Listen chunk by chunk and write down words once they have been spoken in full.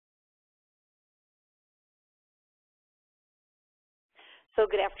So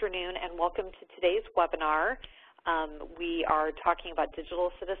good afternoon and welcome to today's webinar. We are talking about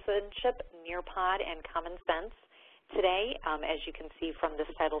digital citizenship, Nearpod, and common sense today, as you can see from this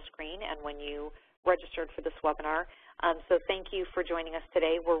title screen and when you registered for this webinar. So thank you for joining us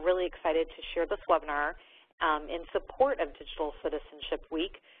today. We're really excited to share this webinar in support of Digital Citizenship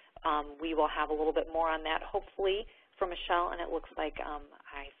Week. We will have a little bit more on that hopefully from Michelle, and it looks like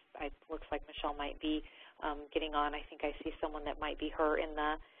looks like Michelle might be getting on. I think I see someone that might be her in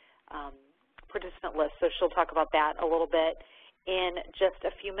the participant list, so she'll talk about that a little bit in just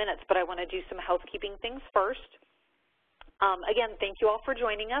a few minutes. But I want to do some housekeeping things first. Again, thank you all for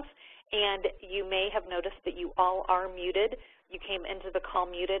joining us, and you may have noticed that you all are muted. You came into the call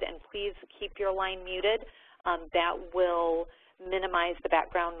muted, and please keep your line muted. That will minimize the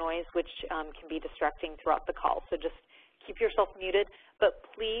background noise, which can be distracting throughout the call. So just keep yourself muted, but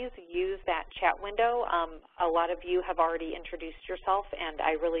please use that chat window. A lot of you have already introduced yourself, and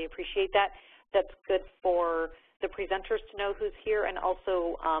I really appreciate that. That's good for the presenters to know who's here, and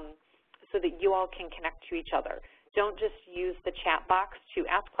also so that you all can connect to each other. Don't just use the chat box to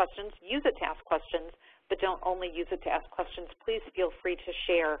ask questions. Use it to ask questions, but don't only use it to ask questions. Please feel free to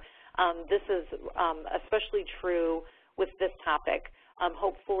share. This is especially true with this topic.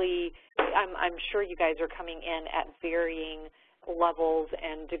 Hopefully, I'm sure you guys are coming in at varying levels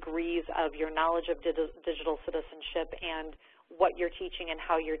and degrees of your knowledge of digital citizenship and what you're teaching and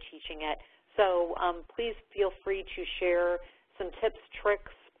how you're teaching it. So please feel free to share some tips,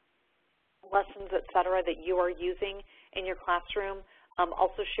 tricks, lessons, etc., that you are using in your classroom.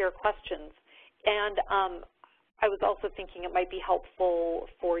 Also share questions. And I was also thinking it might be helpful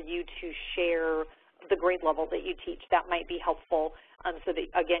for you to share the grade level that you teach. That might be helpful so that,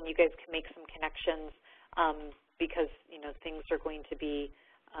 again, you guys can make some connections because, you know, things are going to be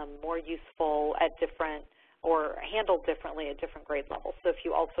more useful at different or handled differently at different grade levels. So if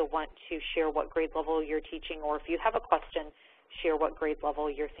you also want to share what grade level you're teaching, or if you have a question, share what grade level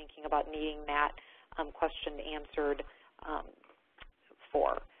you're thinking about needing that question answered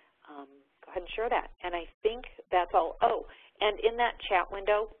for. Go ahead and share that. And I think that's all. Oh, and in that chat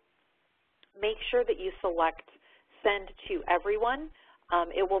window, make sure that you select send to everyone.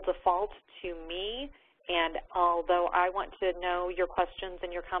 It will default to me, and although I want to know your questions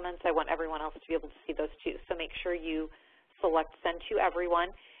and your comments, I want everyone else to be able to see those too. So make sure you select send to everyone.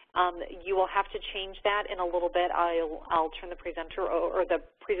 You will have to change that in a little bit. I'll turn the presenter or the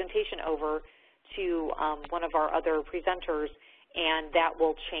presentation over to one of our other presenters, and that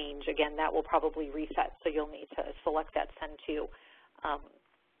will change. Again, that will probably reset, so you'll need to select that send to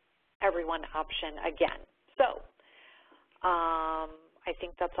everyone option again. So I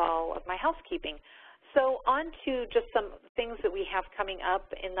think that's all of my housekeeping. So on to just some things that we have coming up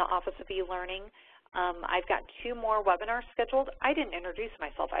in the Office of E-Learning. I've got 2 more webinars scheduled. I didn't introduce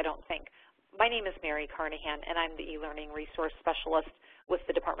myself, I don't think. My name is Mary Carnahan, and I'm the E-Learning Resource Specialist with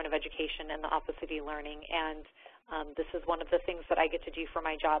the Department of Education and the Office of E-Learning. And this is one of the things that I get to do for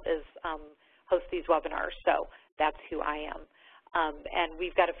my job is host these webinars. So that's who I am. And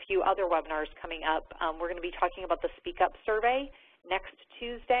we've got a few other webinars coming up. We're going to be talking about the Speak Up survey next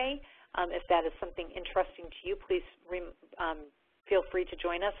Tuesday. If that is something interesting to you, please feel free to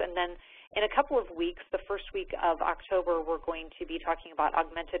join us. And then in a couple of weeks, the first week of October, we're going to be talking about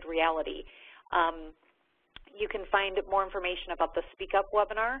augmented reality. You can find more information about the Speak Up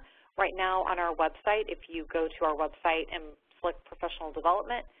webinar right now on our website. If you go to our website and select Professional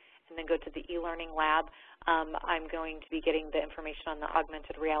Development and then go to the e-learning lab, I'm going to be getting the information on the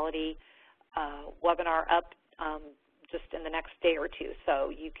augmented reality webinar up just in the next day or two,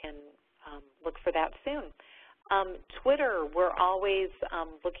 so you can look for that soon. Twitter, we're always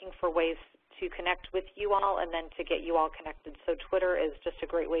looking for ways to connect with you all and then to get you all connected. So Twitter is just a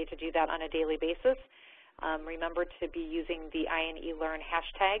great way to do that on a daily basis. Remember to be using the INELearn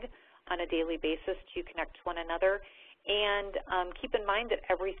hashtag on a daily basis to connect to one another. And keep in mind that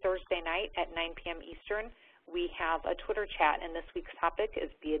every Thursday night at 9 p.m. Eastern, we have a Twitter chat, and this week's topic is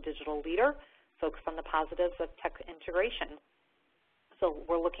Be a Digital Leader, focused on the positives of tech integration. So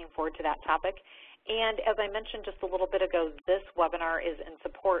we're looking forward to that topic. And as I mentioned just a little bit ago, this webinar is in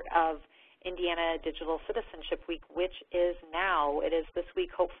support of Indiana Digital Citizenship Week, which is now. It is this week.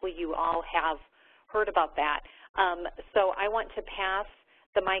 Hopefully you all have heard about that. So I want to pass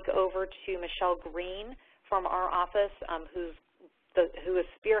the mic over to Michelle Green from our office, who is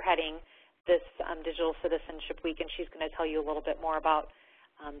spearheading this Digital Citizenship Week, and she's going to tell you a little bit more about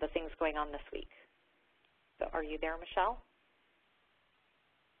the things going on this week. So are you there, Michelle?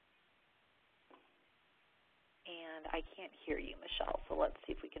 And I can't hear you, Michelle, so let's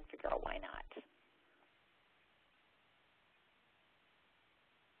see if we can figure out why not.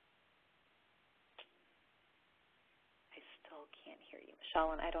 can't hear you,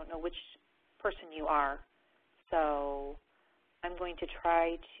 Michelle, and I don't know which person you are. So I'm going to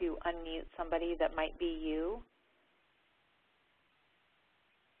try to unmute somebody that might be you.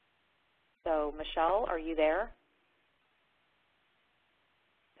 So Michelle, are you there?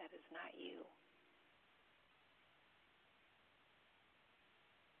 That is not you.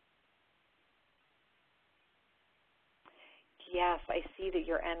 Yes, I see that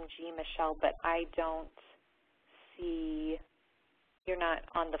you're MG, Michelle, but I don't see, you're not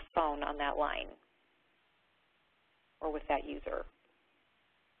on the phone on that line or with that user.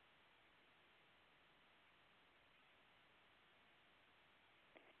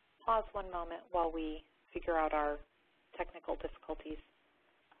 Pause one moment while we figure out our technical difficulties.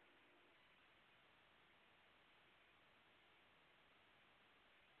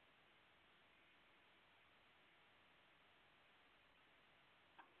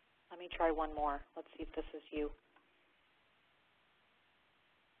 Let me try one more. Let's see if this is you.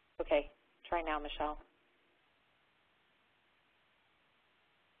 Okay, try now, Michelle.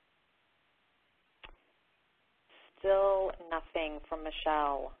 Still nothing from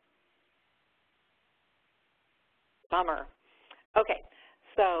Michelle. Bummer. Okay,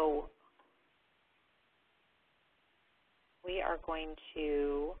 so we are going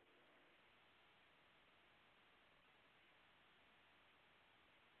to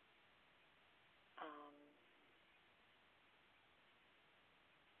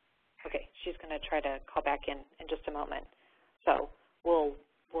okay, she's going to try to call back in just a moment. So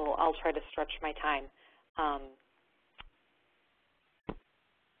I'll try to stretch my time. I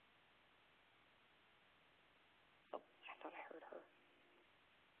thought I heard her.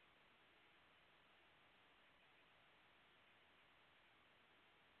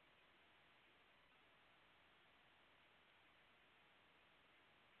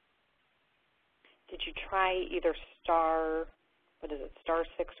 Did you try either star, what is it, star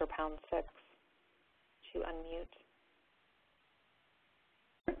 6 or pound 6 to unmute?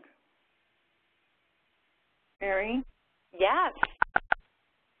 Mary? Yes.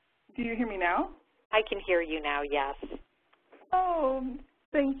 Do you hear me now? I can hear you now, yes. Oh,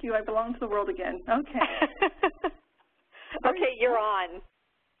 thank you. I belong to the world again. Okay. Okay, you're on.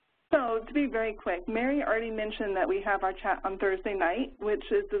 So to be very quick, Mary already mentioned that we have our chat on Thursday night, which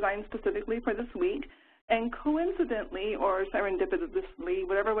is designed specifically for this week. And coincidentally, or serendipitously,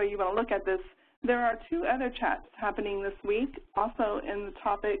 whatever way you want to look at this, there are 2 other chats happening this week, also in the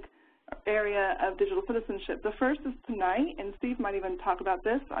topic area of digital citizenship. The first is tonight, and Steve might even talk about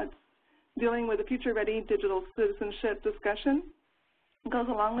this. It's dealing with the Future Ready digital citizenship discussion. It goes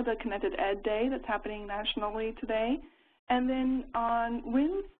along with the Connected Ed Day that's happening nationally today. And then on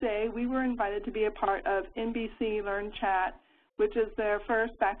Wednesday, we were invited to be a part of NBC Learn Chat, which is their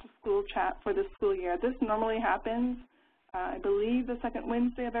first back-to-school chat for this school year. This normally happens, I believe, the second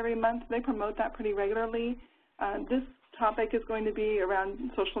Wednesday of every month. They promote that pretty regularly. This topic is going to be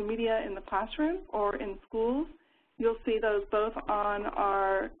around social media in the classroom or in schools. You'll see those both on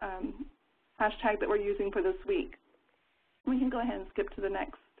our hashtag that we're using for this week. We can go ahead and skip to the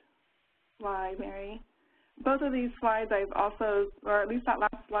next slide, Mary. Both of these slides I've also, or at least that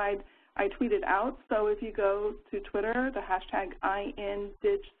last slide, I tweeted out. So if you go to Twitter, the hashtag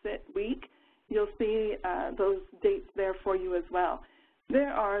INDigCitWeek, you'll see those dates there for you as well.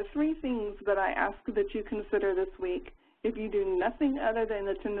 There are 3 things that I ask that you consider this week if you do nothing other than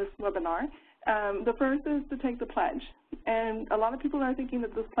attend this webinar. The first is to take the pledge. And a lot of people are thinking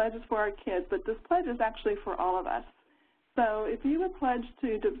that this pledge is for our kids, but this pledge is actually for all of us. So if you would pledge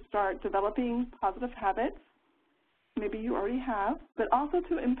to start developing positive habits, maybe you already have, but also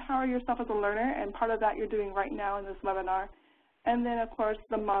to empower yourself as a learner, and part of that you're doing right now in this webinar. And then, of course,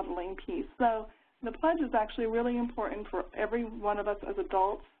 the modeling piece. So the pledge is actually really important for every one of us as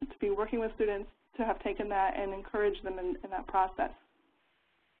adults to be working with students to have taken that and encourage them in that process.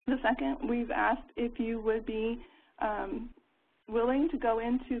 The second, we've asked if you would be willing to go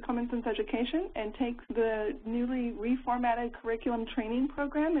into Common Sense Education and take the newly reformatted curriculum training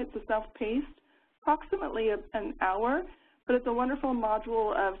program. It's a self-paced, approximately an hour, but it's a wonderful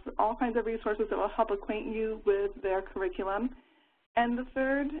module of all kinds of resources that will help acquaint you with their curriculum. And the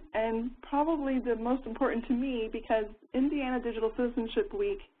third, and probably the most important to me, because Indiana Digital Citizenship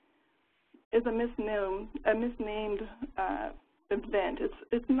Week is a misnamed event.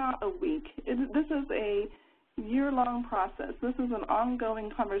 It's not a week. This is a year-long process. This is an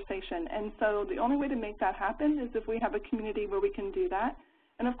ongoing conversation, and so the only way to make that happen is if we have a community where we can do that.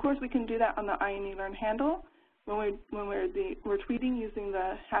 And of course, we can do that on the INELearn handle when we're tweeting using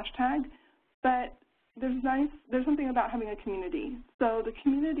the hashtag. But there's something about having a community. So the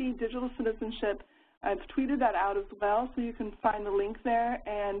community digital citizenship I've tweeted that out as well, so you can find the link there,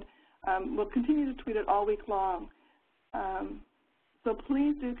 and we'll continue to tweet it all week long. So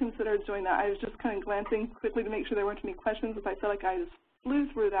please do consider joining that. I was just kind of glancing quickly to make sure there weren't any questions, if I feel like I just flew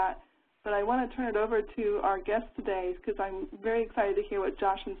through that. But I want to turn it over to our guest today because I'm very excited to hear what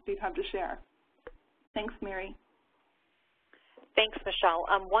Josh and Steve have to share. Thanks, Mary. Thanks, Michelle.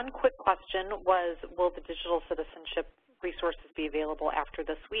 One quick question was, will the digital citizenship resources be available after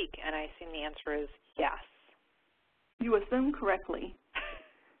this week? And I assume the answer is yes. You assume correctly.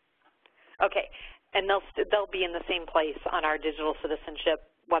 Okay, and they'll be in the same place on our digital citizenship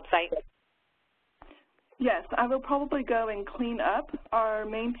website? Yes, I will probably go and clean up our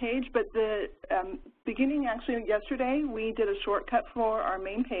main page, but the beginning actually yesterday, we did a shortcut for our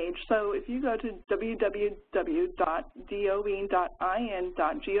main page. So if you go to www.doe.in.gov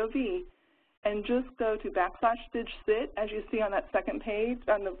and just go to /digcit, as you see on that second page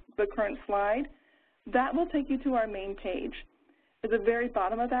on the current slide, that will take you to our main page. At the very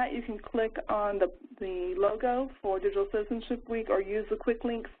bottom of that, you can click on the logo for Digital Citizenship Week or use the quick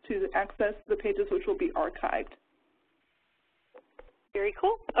links to access the pages which will be archived. Very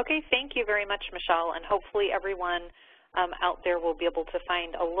cool. Okay, thank you very much, Michelle, and hopefully everyone out there will be able to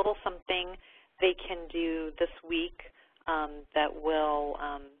find a little something they can do this week that will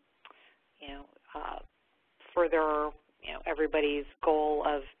further everybody's goal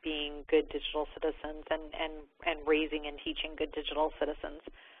of being good digital citizens and raising and teaching good digital citizens.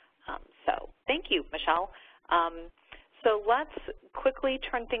 So thank you, Michelle. So let's quickly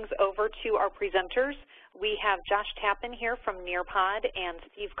turn things over to our presenters. We have Josh Tappan here from Nearpod and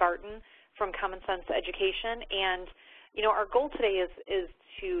Steve Garten from Common Sense Education. And, our goal today is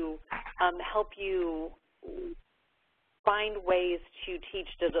to help you find ways to teach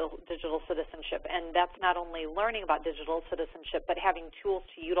digital citizenship, and that's not only learning about digital citizenship, but having tools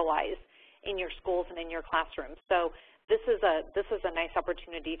to utilize in your schools and in your classrooms. So this is a nice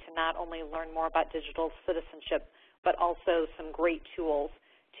opportunity to not only learn more about digital citizenship, but also some great tools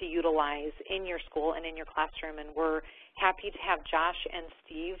to utilize in your school and in your classroom. And we're happy to have Josh and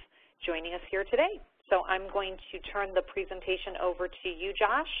Steve joining us here today. So I'm going to turn the presentation over to you,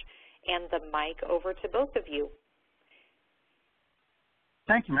 Josh, and the mic over to both of you.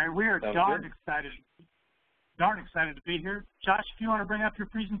 Thank you, Mary. We are darn excited to be here. Josh, if you want to bring up your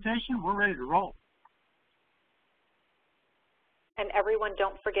presentation, we're ready to roll. And everyone,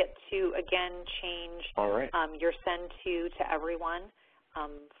 don't forget to, again, change your send to everyone.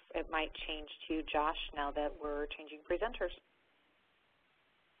 It might change to Josh now that we're changing presenters.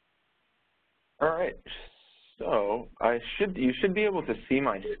 All right. So you should be able to see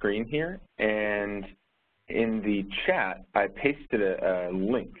my screen here, and in the chat, I pasted a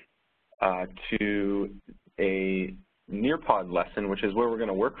link to a Nearpod lesson, which is where we're going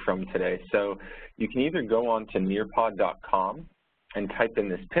to work from today. So you can either go on to nearpod.com and type in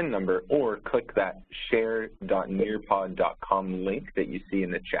this PIN number, or click that share.nearpod.com link that you see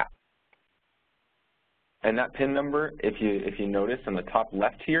in the chat. And that PIN number, if you notice on the top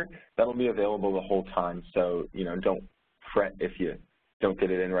left here, that'll be available the whole time. So don't fret if you don't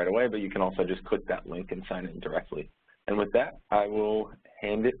get it in right away, but you can also just click that link and sign in directly. And with that, I will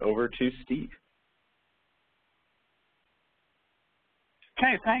hand it over to Steve.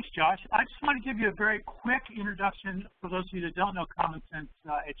 Okay, thanks, Josh. I just want to give you a very quick introduction for those of you that don't know Common Sense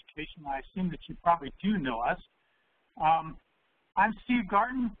Education. I assume that you probably do know us. I'm Steve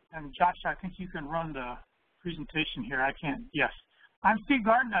Garten, and Josh, I think you can run the presentation here. I can't. Yes. I'm Steve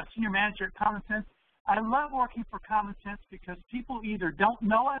Garten. I'm Senior Manager at Common Sense. I love working for Common Sense because people either don't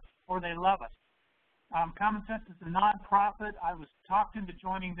know us or they love us. Common Sense is a nonprofit. I was talked into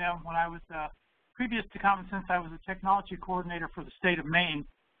joining them when I was, previous to Common Sense, I was a technology coordinator for the state of Maine,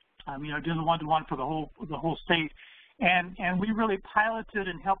 doing the one-to-one for the whole state. And we really piloted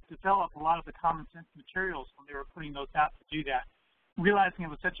and helped develop a lot of the Common Sense materials when they were putting those out to do that, realizing it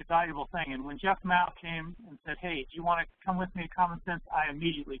was such a valuable thing. And when Jeff Mao came and said, hey, do you want to come with me to Common Sense, I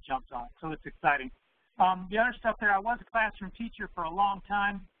immediately jumped on it. So it's exciting. The other stuff there, I was a classroom teacher for a long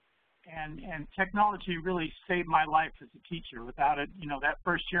time, and technology really saved my life as a teacher. Without it, that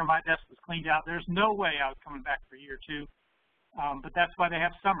first year my desk was cleaned out. There's no way I was coming back for a year or two, but that's why they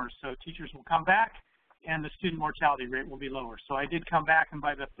have summers. So teachers will come back, and the student mortality rate will be lower. So I did come back, and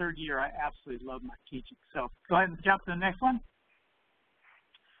by the third year, I absolutely loved my teaching. So go ahead and jump to the next one.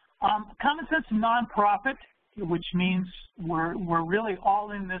 Common Sense nonprofit, which means we're really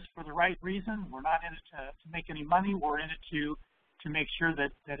all in this for the right reason. We're not in it to make any money. We're in it to make sure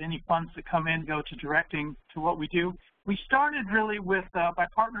that any funds that come in go to directing to what we do. We started really with by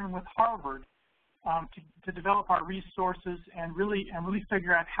partnering with Harvard to develop our resources and really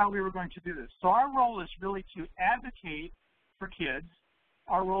figure out how we were going to do this. So our role is really to advocate for kids.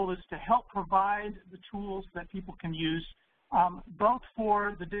 Our role is to help provide the tools that people can use, both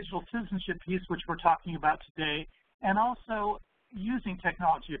for the digital citizenship piece, which we're talking about today, and also using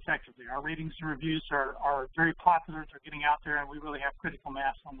technology effectively. Our ratings and reviews are very popular. They're getting out there, and we really have critical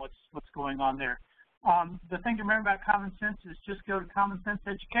mass on what's going on there. The thing to remember about Common Sense is just go to Common Sense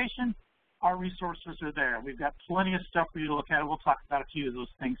Education. Our resources are there. We've got plenty of stuff for you to look at. We'll talk about a few of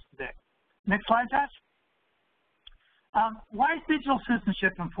those things today. Next slide, Josh. Why is digital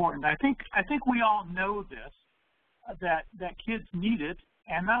citizenship important? I think we all know this, that kids need it,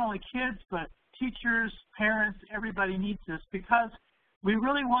 and not only kids, but teachers, parents, everybody needs this because we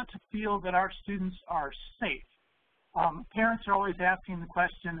really want to feel that our students are safe. Parents are always asking the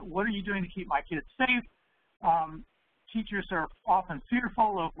question, what are you doing to keep my kids safe? Teachers are often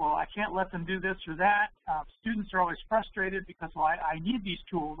fearful of, well, I can't let them do this or that. Students are always frustrated because, well, I need these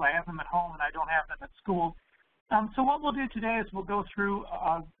tools. I have them at home and I don't have them at school. So what we'll do today is we'll go through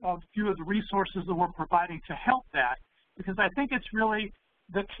a few of the resources that we're providing to help that, because I think it's really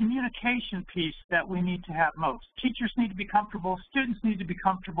the communication piece that we need to have most. Teachers need to be comfortable, students need to be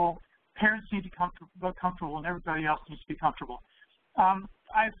comfortable, parents need to be comfortable, and everybody else needs to be comfortable.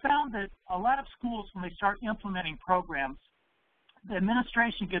 I've found that a lot of schools, when they start implementing programs, the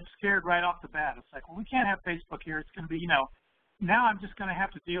administration gets scared right off the bat. It's like, well, we can't have Facebook here. It's going to be, now I'm just going to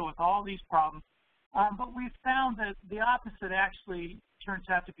have to deal with all these problems. But we've found that the opposite actually turns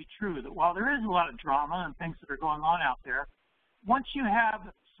out to be true, that while there is a lot of drama and things that are going on out there, once you have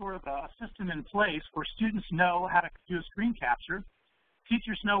sort of a system in place where students know how to do a screen capture,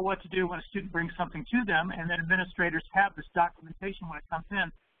 teachers know what to do when a student brings something to them, and then administrators have this documentation when it comes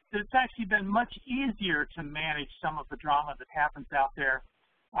in, that it's actually been much easier to manage some of the drama that happens out there,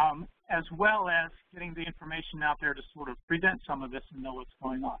 as well as getting the information out there to sort of prevent some of this and know what's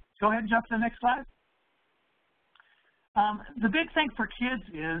going on. Go ahead and jump to the next slide. The big thing for kids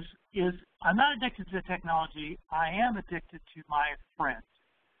is I'm not addicted to technology. I am addicted to my friends.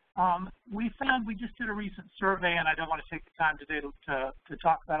 We just did a recent survey, and I don't want to take the time today to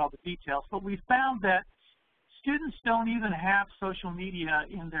talk about all the details, but we found that students don't even have social media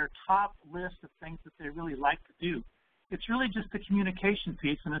in their top list of things that they really like to do. It's really just the communication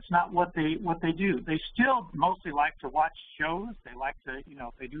piece, and it's not what they do. They still mostly like to watch shows. They like to,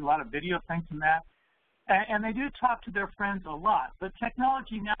 they do a lot of video things and that. And they do talk to their friends a lot. But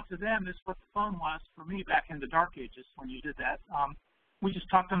technology now to them is what the phone was for me back in the dark ages when you did that. We just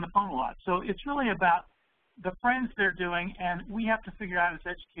talked on the phone a lot. So it's really about the friends they're doing, and we have to figure out as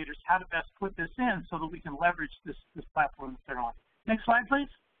educators how to best put this in so that we can leverage this platform that they're on. Next slide, please.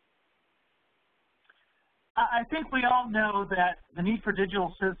 I think we all know that the need for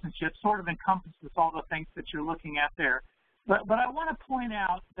digital citizenship sort of encompasses all the things that you're looking at there. But I want to point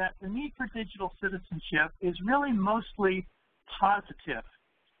out that the need for digital citizenship is really mostly positive.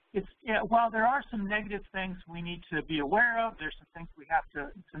 While there are some negative things we need to be aware of, there's some things we have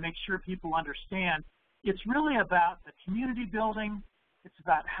to make sure people understand, it's really about the community building. It's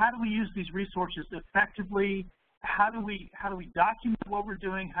about how do we use these resources effectively, how do we document what we're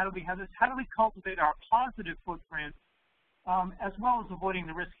doing, how do we cultivate our positive footprint, as well as avoiding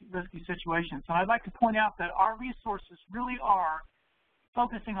the risky situations. And I'd like to point out that our resources really are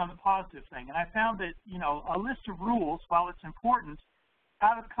focusing on the positive thing. And I found that, a list of rules, while it's important,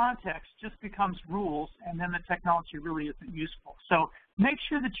 out of context just becomes rules, and then the technology really isn't useful. So make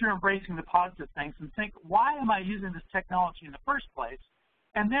sure that you're embracing the positive things and think, why am I using this technology in the first place?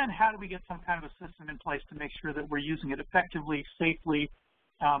 And then how do we get some kind of a system in place to make sure that we're using it effectively, safely,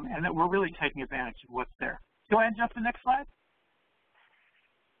 and that we're really taking advantage of what's there. Go ahead and jump to the next slide.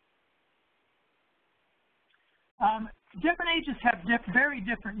 Different ages have very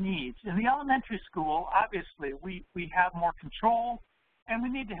different needs. In the elementary school, obviously, we have more control, and we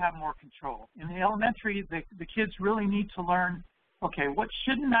need to have more control. In the elementary, the kids really need to learn, okay, what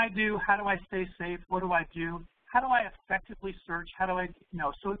shouldn't I do? How do I stay safe? What do I do? How do I effectively search? How do I,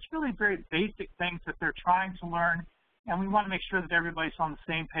 so it's really very basic things that they're trying to learn, and we want to make sure that everybody's on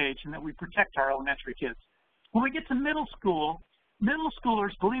the same page and that we protect our elementary kids. When we get to middle school, middle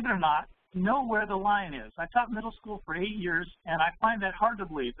schoolers, believe it or not, know where the line is. I taught middle school for 8 years, and I find that hard to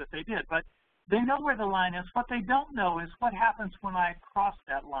believe that they did, but they know where the line is. What they don't know is what happens when I cross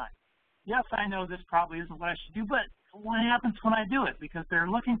that line. Yes, I know this probably isn't what I should do, but what happens when I do it? Because they're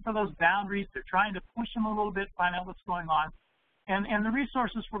looking for those boundaries. They're trying to push them a little bit, find out what's going on. And the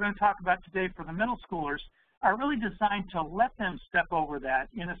resources we're going to talk about today for the middle schoolers are really designed to let them step over that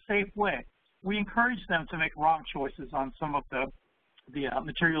in a safe way. We encourage them to make wrong choices on some of the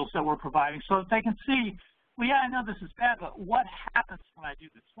materials that we're providing so that they can see, well, yeah, I know this is bad, but what happens when I do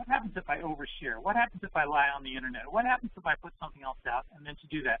this? What happens if I overshare? What happens if I lie on the internet? What happens if I put something else out and then to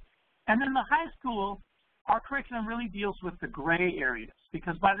do that? And then the high school, our curriculum really deals with the gray areas,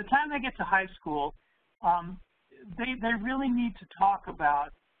 because by the time they get to high school, they really need to talk about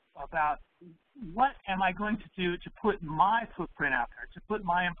what am I going to do to put my footprint out there, to put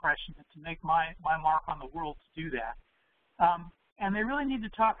my impression, and to make my mark on the world to do that. And they really need to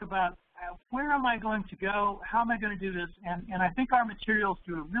talk about where am I going to go, how am I going to do this, and I think our materials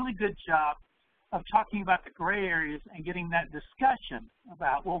do a really good job of talking about the gray areas and getting that discussion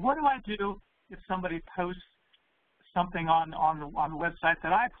about, well, what do I do if somebody posts something on the website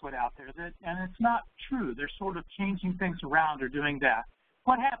that I put out there and it's not true? They're sort of changing things around or doing that.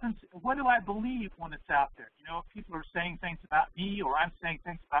 What happens, what do I believe when it's out there? You know, if people are saying things about me or I'm saying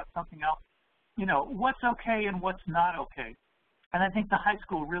things about something else, you know, what's okay and what's not okay? And I think the high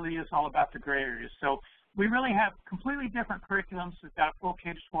school really is all about the gray areas. So we really have completely different curriculums. We've got a full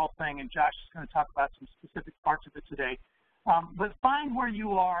K-12 thing, and Josh is going to talk about some specific parts of it today. But find where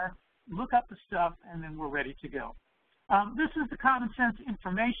you are, look up the stuff, and then we're ready to go. This is the common sense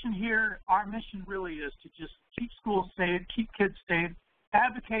information here. Our mission really is to just keep schools safe, keep kids safe,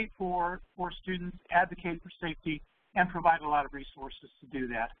 advocate for students, advocate for safety, and provide a lot of resources to do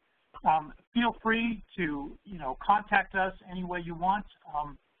that. Feel free to, you know, contact us any way you want,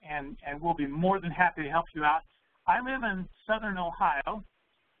 and we'll be more than happy to help you out. I live in southern Ohio,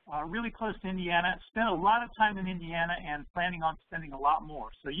 really close to Indiana. Spent a lot of time in Indiana and planning on spending a lot more.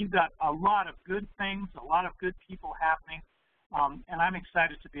 So you've got a lot of good things, a lot of good people happening, and I'm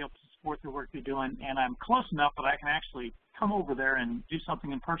excited to be able to support the work you're doing. And I'm close enough that I can actually come over there and do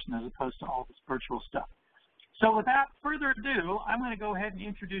something in person as opposed to all this virtual stuff. So without further ado, I'm going to go ahead and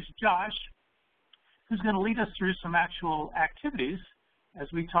introduce Josh, who's going to lead us through some actual activities as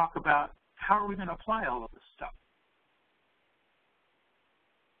we talk about how are we going to apply all of this stuff.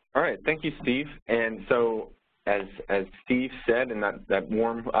 All right, thank you, Steve. And so, as Steve said in that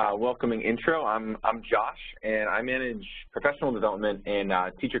warm, welcoming intro, I'm Josh, and I manage professional development and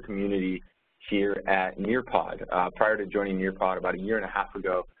teacher community here at Nearpod. Prior to joining Nearpod about a year and a half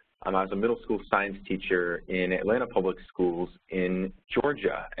ago, I was a middle school science teacher in Atlanta Public Schools in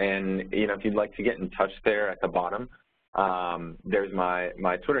Georgia. And you know, if you'd like to get in touch there at the bottom, there's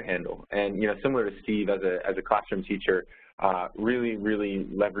my Twitter handle. And you know, similar to Steve, as a classroom teacher, really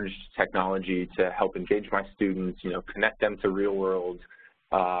leveraged technology to help engage my students, you know, connect them to real world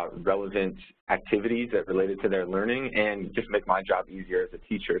relevant activities that related to their learning, and just make my job easier as a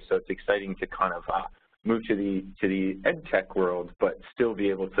teacher. So it's exciting to kind of move to the ed tech world, but still be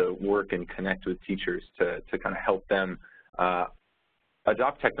able to work and connect with teachers to kind of help them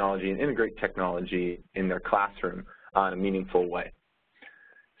adopt technology and integrate technology in their classroom in a meaningful way.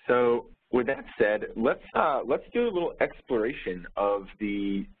 So with that said, let's do a little exploration of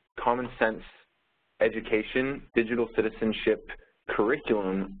the common sense education digital citizenship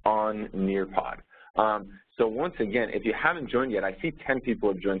curriculum on Nearpod. So once again, if you haven't joined yet, I see 10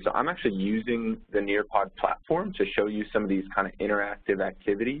 people have joined. So I'm actually using the Nearpod platform to show you some of these kind of interactive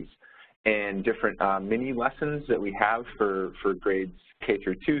activities and different mini lessons that we have for grades K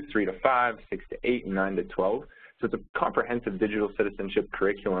through 2, 3 to 5, 6 to 8, and 9 to 12. So it's a comprehensive digital citizenship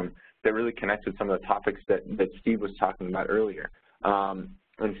curriculum that really connects with some of the topics that Steve was talking about earlier. And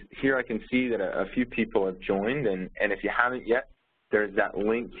here I can see that a few people have joined, and if you haven't yet, there's that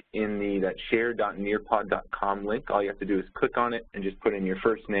link in that share.nearpod.com link. All you have to do is click on it and just put in your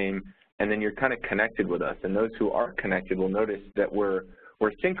first name, and then you're kind of connected with us. And those who are connected will notice that we're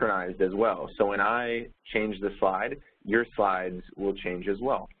synchronized as well. So when I change the slide, your slides will change as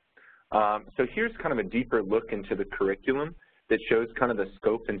well. So here's kind of a deeper look into the curriculum that shows kind of the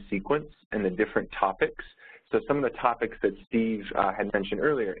scope and sequence and the different topics. So some of the topics that Steve had mentioned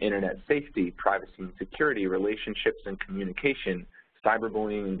earlier: internet safety, privacy and security, relationships and communication,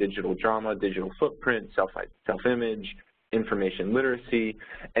 cyberbullying and digital drama, digital footprint, self-image, information literacy.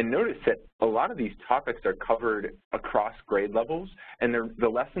 And notice that a lot of these topics are covered across grade levels, and the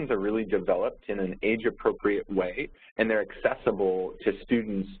lessons are really developed in an age-appropriate way, and they're accessible to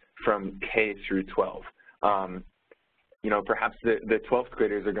students from K through 12. You know, perhaps the 12th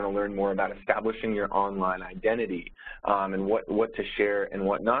graders are going to learn more about establishing your online identity and what to share and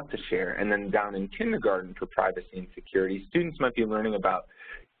what not to share. And then down in kindergarten for privacy and security, students might be learning about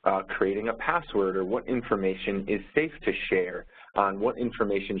creating a password, or what information is safe to share, what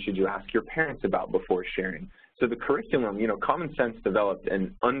information should you ask your parents about before sharing. So the curriculum, you know, Common Sense developed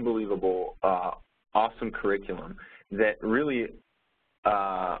an unbelievable, awesome curriculum that really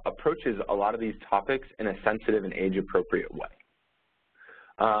approaches a lot of these topics in a sensitive and age-appropriate way.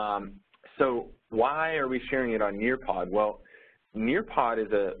 So why are we sharing it on Nearpod? Well, Nearpod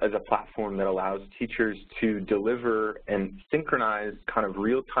is a platform that allows teachers to deliver and synchronize kind of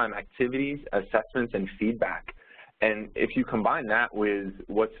real-time activities, assessments, and feedback. And if you combine that with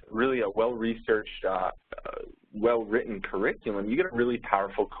what's really a well-researched, well-written curriculum, you get a really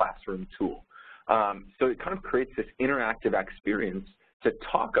powerful classroom tool. So it kind of creates this interactive experience to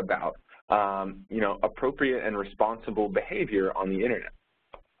talk about, appropriate and responsible behavior on the internet.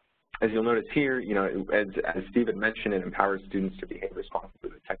 As you'll notice here, as Steve had mentioned, it empowers students to behave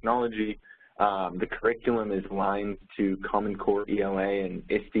responsibly with technology. The curriculum is aligned to Common Core ELA and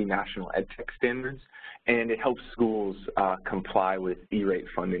ISTE national EdTech standards, and it helps schools comply with E-rate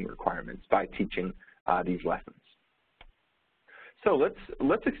funding requirements by teaching these lessons. So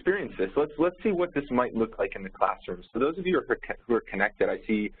let's experience this. Let's see what this might look like in the classroom. So those of you who are connected, I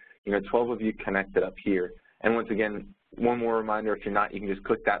see 12 of you connected up here. And once again, one more reminder, if you're not, you can just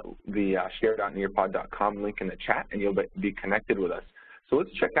click the share.nearpod.com link in the chat, and you'll be connected with us. So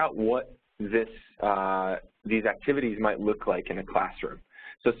let's check out what these activities might look like in a classroom.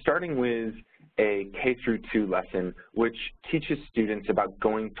 So starting with a K-2 lesson, which teaches students about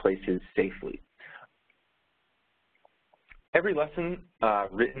going places safely. Every lesson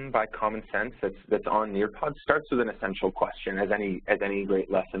written by Common Sense that's on Nearpod starts with an essential question, as any great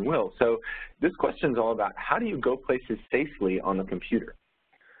lesson will. So this question is all about how do you go places safely on the computer?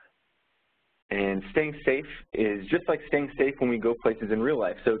 And staying safe is just like staying safe when we go places in real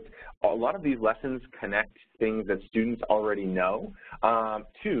life. So a lot of these lessons connect things that students already know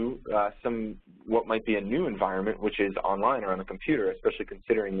to what might be a new environment, which is online or on the computer, especially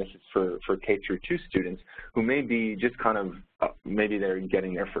considering this is for K-2 students who may be just kind of, maybe they're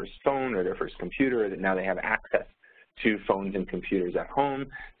getting their first phone or their first computer, that now they have access to phones and computers at home.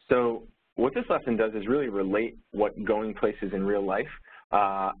 So what this lesson does is really relate what going places in real life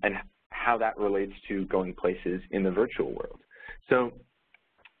and how that relates to going places in the virtual world. So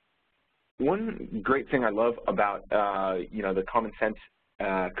one great thing I love about the Common Sense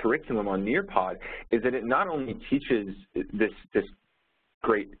curriculum on Nearpod is that it not only teaches this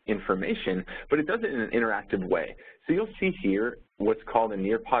great information, but it does it in an interactive way. So you'll see here what's called a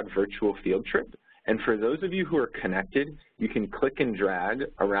Nearpod virtual field trip. And for those of you who are connected, you can click and drag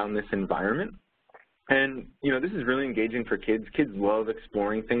around this environment. And, this is really engaging for kids. Kids love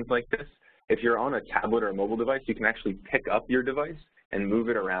exploring things like this. If you're on a tablet or a mobile device, you can actually pick up your device and move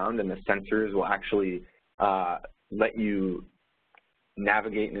it around, and the sensors will actually let you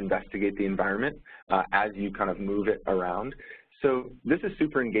navigate and investigate the environment as you kind of move it around. So this is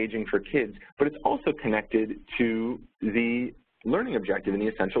super engaging for kids, but it's also connected to the learning objective and the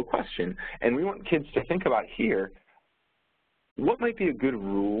essential question. And we want kids to think about here, what might be a good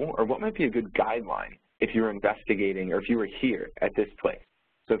rule or what might be a good guideline if you were investigating or if you were here at this place?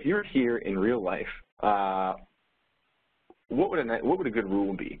 So if you're here in real life, what would a good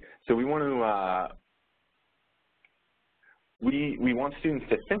rule be? So we want to we want students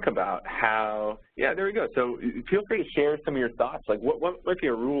to think about how, yeah, there we go. So feel free to share some of your thoughts. Like what might be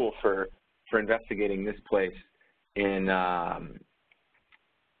a rule for investigating this place in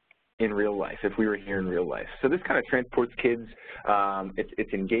real life, if we were here in real life. So this kind of transports kids.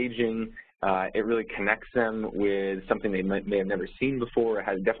 It's engaging. It really connects them with something they may have never seen before. It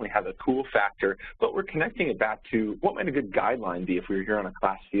definitely has a cool factor, but we're connecting it back to what might a good guideline be if we were here on a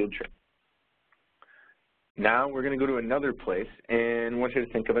class field trip. Now we're going to go to another place, and I want you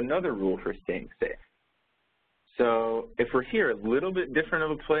to think of another rule for staying safe. So if we're here, a little bit different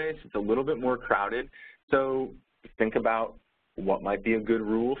of a place, it's a little bit more crowded, so think about what might be a good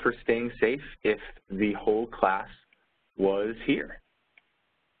rule for staying safe if the whole class was here.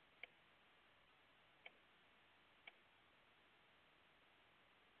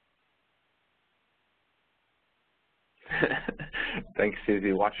 Thanks,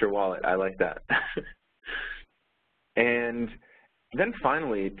 Susie. Watch your wallet. I like that. And then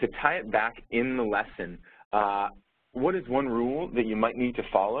finally, to tie it back in the lesson, what is one rule that you might need to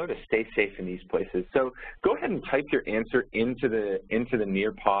follow to stay safe in these places? So go ahead and type your answer into the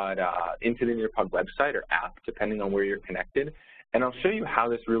Nearpod website or app, depending on where you're connected, and I'll show you how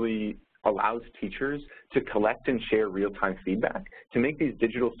this really allows teachers to collect and share real-time feedback to make these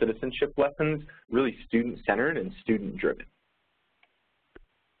digital citizenship lessons really student-centered and student-driven.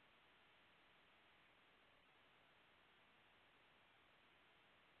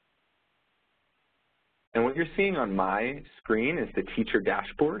 And what you're seeing on my screen is the teacher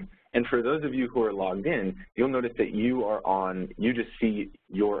dashboard. And for those of you who are logged in, you'll notice that you just see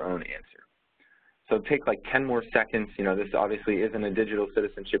your own answer. So take like 10 more seconds. This obviously isn't a digital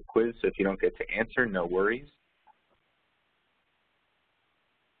citizenship quiz, so if you don't get to answer, no worries.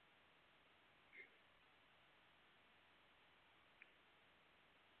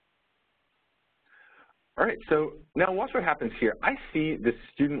 All right, so now watch what happens here. I see the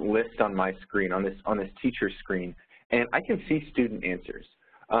student list on my screen, on this teacher screen, and I can see student answers.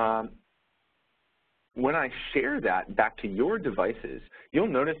 When I share that back to your devices, you'll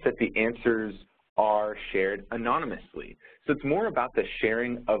notice that the answers are shared anonymously. So it's more about the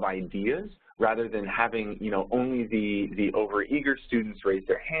sharing of ideas rather than having, only the overeager students raise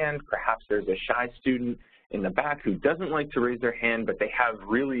their hand. Perhaps there's a shy student in the back who doesn't like to raise their hand, but they have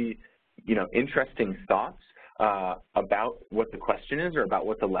really, interesting thoughts about what the question is or about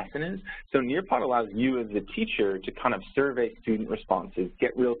what the lesson is. So Nearpod allows you as the teacher to kind of survey student responses,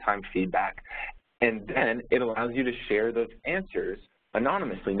 get real-time feedback, and then it allows you to share those answers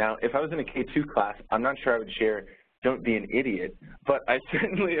anonymously. Now, if I was in a K-2 class, I'm not sure I would share "don't be an idiot," but I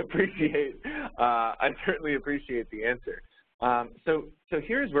certainly appreciate the answer. So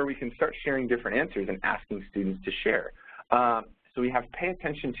here's where we can start sharing different answers and asking students to share. So we have pay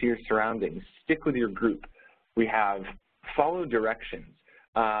attention to your surroundings, stick with your group. We have follow directions.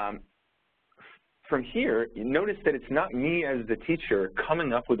 From here, you notice that it's not me as the teacher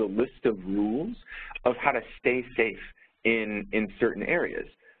coming up with a list of rules of how to stay safe in certain areas.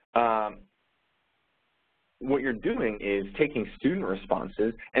 What you're doing is taking student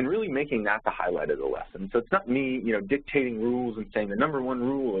responses and really making that the highlight of the lesson. So it's not me, dictating rules and saying the number one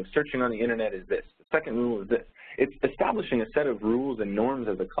rule of searching on the internet is this, the second rule is this. It's establishing a set of rules and norms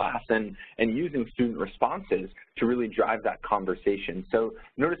as a class and using student responses to really drive that conversation. So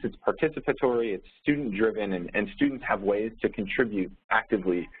notice it's participatory, it's student-driven, and students have ways to contribute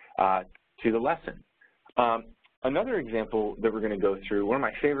actively to the lesson. Another example that we're going to go through, one of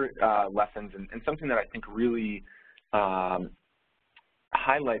my favorite lessons and something that I think really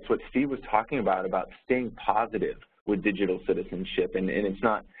highlights what Steve was talking about staying positive with digital citizenship. And it's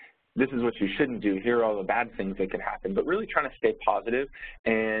not, this is what you shouldn't do, here are all the bad things that can happen, but really trying to stay positive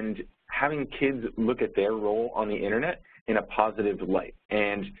and having kids look at their role on the internet in a positive light.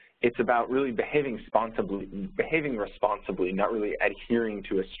 And it's about really behaving responsibly, not really adhering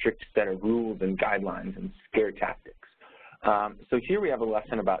to a strict set of rules and guidelines and scare tactics. So here we have a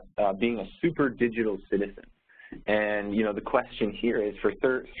lesson about being a super digital citizen. And, the question here is for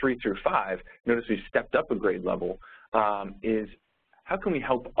 3 through 5, notice we've stepped up a grade level, is how can we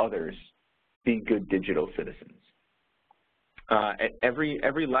help others be good digital citizens?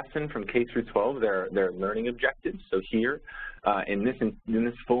 Every lesson from K through 12, there are learning objectives. So here, in this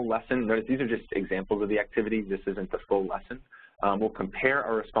full lesson, notice these are just examples of the activities. This isn't the full lesson. We'll compare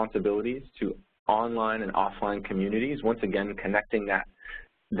our responsibilities to online and offline communities. Once again, connecting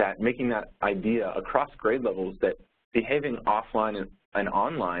making that idea across grade levels that behaving offline and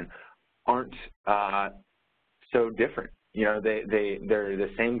online aren't so different. They're the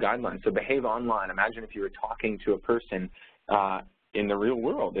same guidelines. So behave online. Imagine if you were talking to a person in the real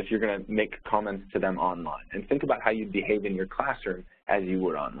world, if you're going to make comments to them online. And think about how you'd behave in your classroom as you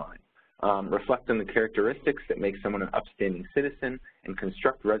would online. Reflect on the characteristics that make someone an upstanding citizen and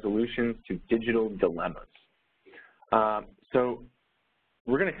construct resolutions to digital dilemmas. So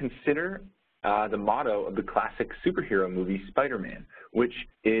we're going to consider the motto of the classic superhero movie Spider-Man, which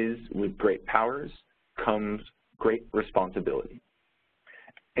is, with great powers comes great responsibility.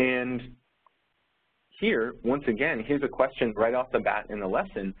 And here, once again, here's a question right off the bat in the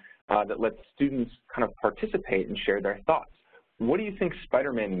lesson that lets students kind of participate and share their thoughts. What do you think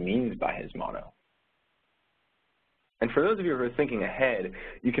Spider-Man means by his motto? And for those of you who are thinking ahead,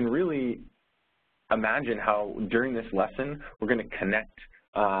 you can really imagine how during this lesson we're going to connect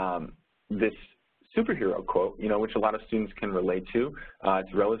this superhero quote, which a lot of students can relate to.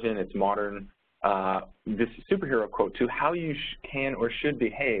 It's relevant, it's modern. This superhero quote to how you can or should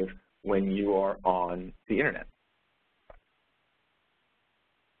behave when you are on the internet.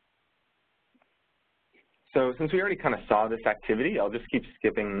 So since we already kind of saw this activity, I'll just keep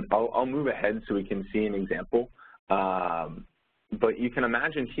skipping. I'll move ahead so we can see an example. But you can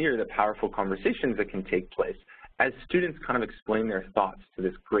imagine here the powerful conversations that can take place as students kind of explain their thoughts to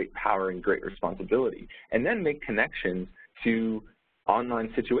this great power and great responsibility, and then make connections to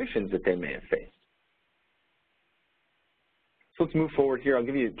online situations that they may have faced. So let's move forward here. I'll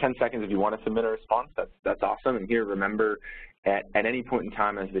give you 10 seconds if you want to submit a response. That's awesome. And here, remember, at any point in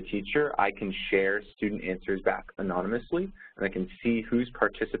time as the teacher, I can share student answers back anonymously, and I can see who's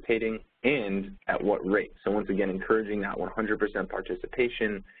participating and at what rate. So once again, encouraging that 100%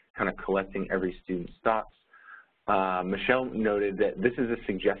 participation, kind of collecting every student's thoughts. Michelle noted that this is a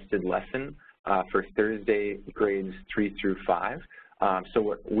suggested lesson for Thursday grades 3 through 5. So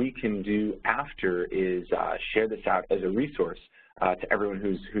what we can do after is share this out as a resource to everyone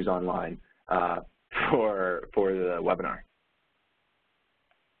who's online for the webinar.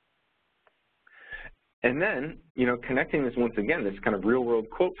 And then, you know, connecting this once again, this kind of real-world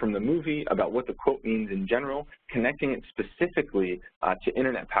quote from the movie about what the quote means in general, connecting it specifically to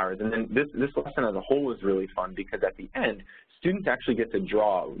internet powers. And then this lesson as a whole was really fun because at the end, students actually get to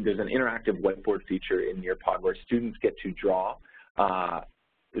draw. There's an interactive whiteboard feature in Nearpod where students get to draw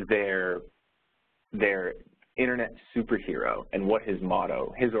their internet superhero and what his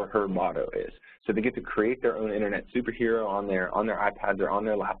or her motto is. So they get to create their own internet superhero on their iPads or on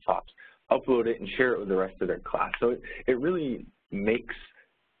their laptops, upload it, and share it with the rest of their class. So it really makes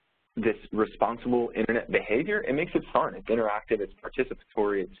this responsible internet behavior, it makes it fun. It's interactive, it's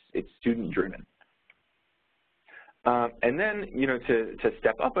participatory, it's student-driven. And then, you know, to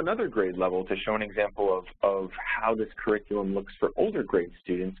step up another grade level to show an example of how this curriculum looks for older grade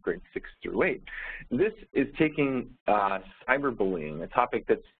students, grades 6 through 8. This is taking cyberbullying, a topic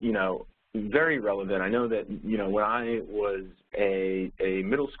that's, you know, very relevant. I know that, you know, when I was a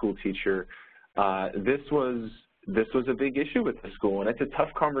middle school teacher, this was a big issue with the school, and it's a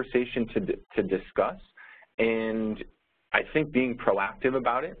tough conversation to discuss. And I think being proactive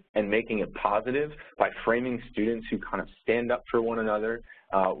about it and making it positive by framing students who kind of stand up for one another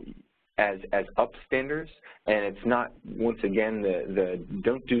as upstanders, and it's not, once again, the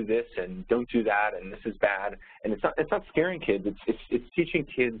don't do this and don't do that and this is bad, and it's not scaring kids, it's teaching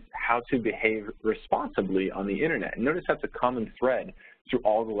kids how to behave responsibly on the internet. And notice that's a common thread through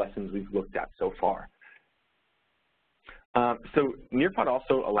all the lessons we've looked at so far. So Nearpod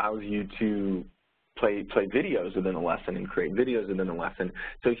also allows you to play videos within a lesson and create videos within a lesson.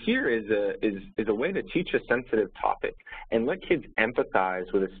 So here is a way to teach a sensitive topic and let kids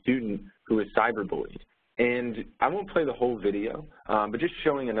empathize with a student who is cyberbullied. And I won't play the whole video, but just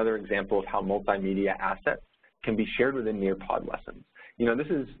showing another example of how multimedia assets can be shared within Nearpod lessons. You know, this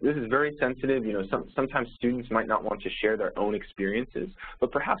is very sensitive. You know, sometimes students might not want to share their own experiences,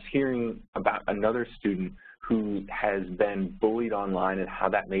 but perhaps hearing about another student who has been bullied online and how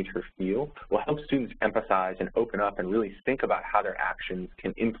that made her feel will help students empathize and open up and really think about how their actions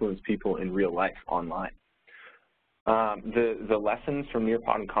can influence people in real life online. The lessons from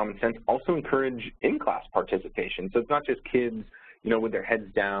Nearpod and Common Sense also encourage in-class participation. So it's not just kids, you know, with their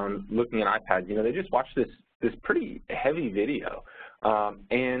heads down looking at iPads. You know, they just watched this pretty heavy video.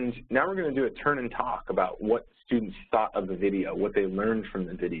 And now we're going to do a turn and talk about what students thought of the video, what they learned from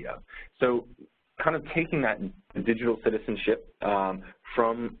the video. So kind of taking that digital citizenship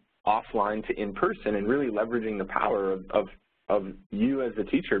from offline to in-person and really leveraging the power of you as a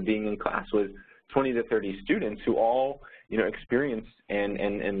teacher being in class with 20 to 30 students who all, you know, experience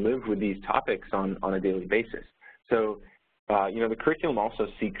and live with these topics on a daily basis. So, you know, the curriculum also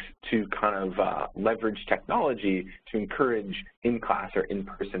seeks to kind of leverage technology to encourage in-class or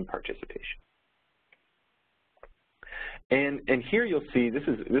in-person participation. And here you'll see this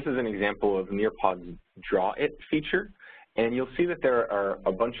is an example of Nearpod's Draw It feature, and you'll see that there are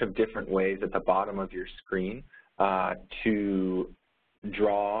a bunch of different ways at the bottom of your screen to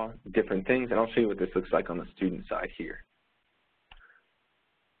draw different things, and I'll show you what this looks like on the student side here.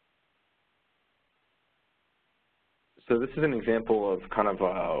 So this is an example of kind of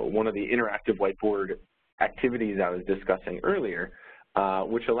one of the interactive whiteboard activities I was discussing earlier,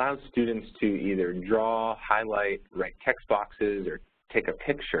 which allows students to either draw, highlight, write text boxes, or take a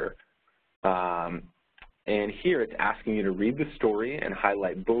picture. And here it's asking you to read the story and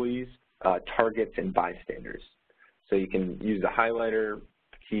highlight bullies, targets, and bystanders. So you can use the highlighter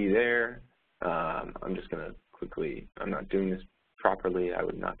key there. I'm just going to quickly, I'm not doing this properly. I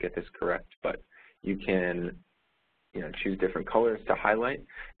would not get this correct, but you can, you know, choose different colors to highlight.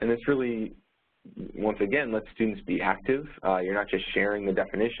 And this really, once again, let students be active. You're not just sharing the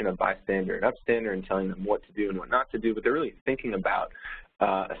definition of bystander and upstander and telling them what to do and what not to do, but they're really thinking about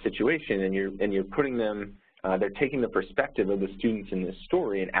a situation, and you're putting them, they're taking the perspective of the students in this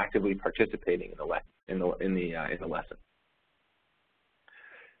story and actively participating in the lesson.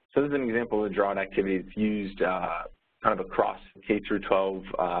 So this is an example of a draw-it activity that's used kind of across K through 12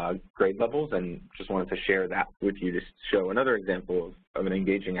 grade levels, and just wanted to share that with you to show another example of an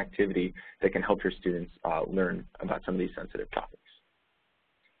engaging activity that can help your students learn about some of these sensitive topics.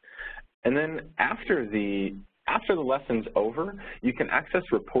 And then after the lesson's over, you can access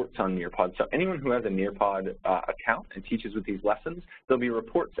reports on Nearpod. So anyone who has a Nearpod account and teaches with these lessons, there'll be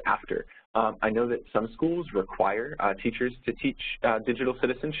reports after. I know that some schools require teachers to teach digital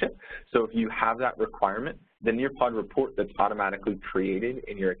citizenship. So if you have that requirement, the Nearpod report that's automatically created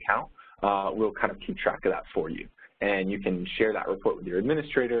in your account will kind of keep track of that for you. And you can share that report with your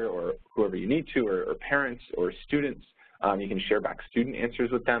administrator or whoever you need to, or parents or students. You can share back student answers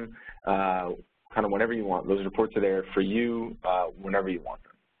with them kind of whenever you want. Those reports are there for you whenever you want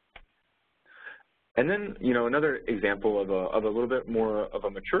them. And then, you know, another example of a little bit more of a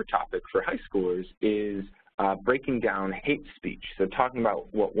mature topic for high schoolers is breaking down hate speech. So talking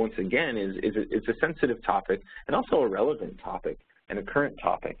about what, once again, it's a sensitive topic and also a relevant topic and a current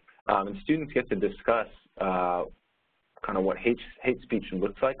topic. And students get to discuss kind of what hate speech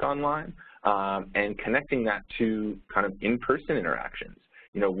looks like online and connecting that to kind of in-person interactions.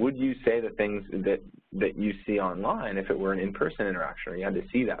 You know, would you say the things that you see online if it were an in-person interaction or you had to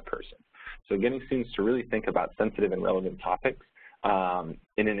see that person? So getting students to really think about sensitive and relevant topics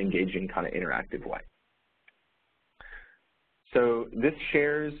in an engaging kind of interactive way. So this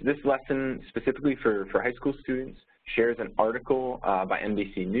lesson specifically for high school students shares an article by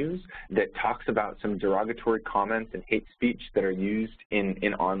NBC News that talks about some derogatory comments and hate speech that are used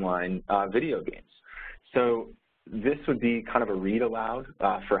in online video games. So this would be kind of a read aloud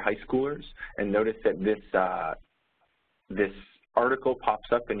for high schoolers, and notice that this article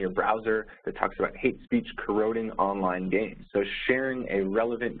pops up in your browser that talks about hate speech corroding online games. So sharing a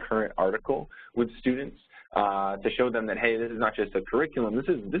relevant current article with students to show them that, hey, this is not just a curriculum, this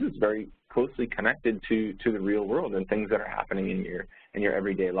is very closely connected to the real world and things that are happening in your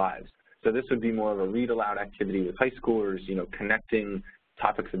everyday lives. So this would be more of a read aloud activity with high schoolers, you know, connecting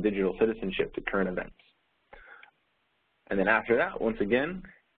topics of digital citizenship to current events. And then after that, once again,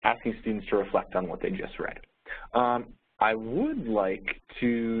 asking students to reflect on what they just read. I would like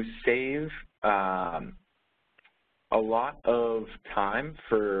to save a lot of time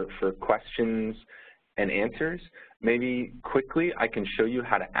for questions and answers. Maybe quickly I can show you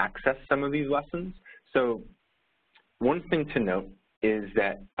how to access some of these lessons. So one thing to note is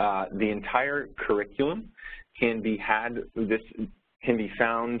that the entire curriculum can be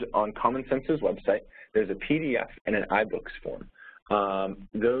found on Common Sense's website. There's a PDF and an iBooks form.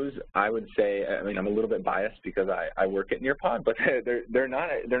 Those, I would say, I mean, I'm a little bit biased because I work at Nearpod, but they're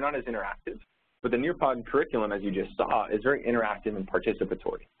not as interactive. But the Nearpod curriculum, as you just saw, is very interactive and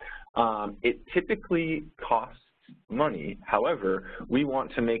participatory. It typically costs money. However, we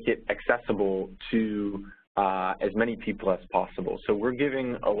want to make it accessible to as many people as possible. So we're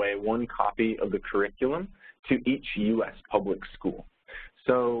giving away one copy of the curriculum to each U.S. public school.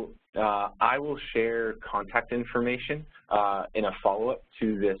 So I will share contact information in a follow-up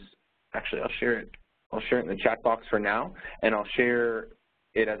to this. Actually, I'll share it in the chat box for now, and I'll share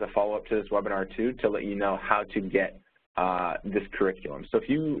it as a follow-up to this webinar too to let you know how to get this curriculum. So if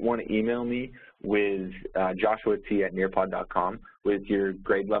you want to email me with joshua.t@nearpod.com with your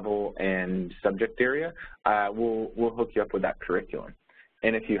grade level and subject area, we'll hook you up with that curriculum.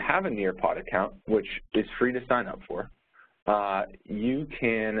 And if you have a Nearpod account, which is free to sign up for, you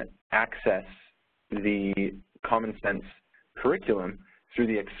can access the Common Sense curriculum through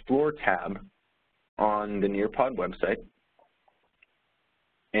the Explore tab on the Nearpod website.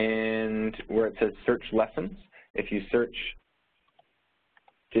 And where it says Search Lessons, if you search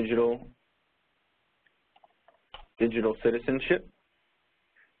digital citizenship,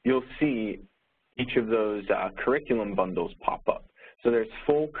 you'll see each of those curriculum bundles pop up. So there's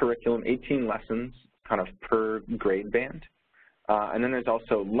full curriculum, 18 lessons kind of per grade band. And then there's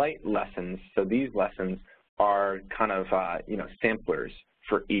also light lessons. So these lessons are kind of, you know, samplers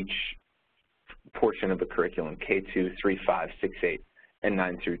for each portion of the curriculum, K2, 3, 5, 6, 8, and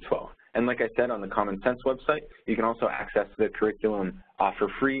 9 through 12. And like I said, on the Common Sense website, you can also access the curriculum for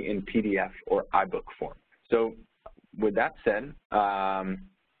free in PDF or iBook form. So with that said,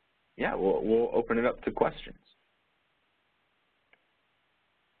 yeah, we'll open it up to questions.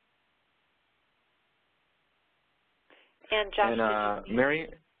 And Josh, Mary?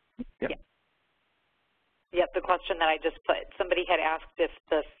 Yep. Yep, the question that I just put, somebody had asked if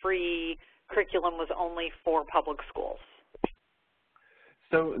the free curriculum was only for public schools.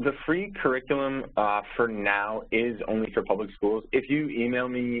 So the free curriculum for now is only for public schools. If you email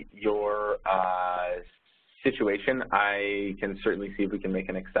me your situation, I can certainly see if we can make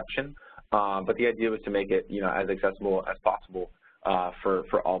an exception. But the idea was to make it, you know, as accessible as possible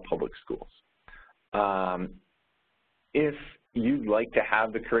for all public schools. If you'd like to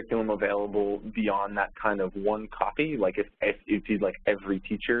have the curriculum available beyond that kind of one copy, like if you'd like every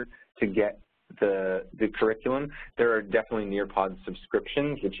teacher to get the curriculum, there are definitely Nearpod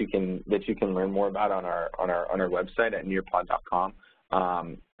subscriptions that you can learn more about on our website at nearpod.com.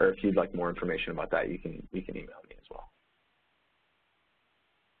 Or if you'd like more information about that, you can email me as well.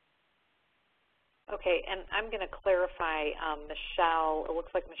 Okay, and I'm going to clarify, Michelle. It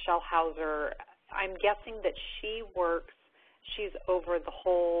looks like Michelle Hauser. I'm guessing that she's over the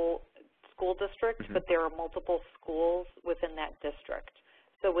whole school district, but there are multiple schools within that district.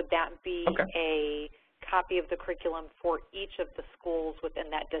 So would that be a copy of the curriculum for each of the schools within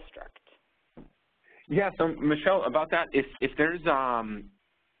that district? Yeah, so Michelle, about that, if there's,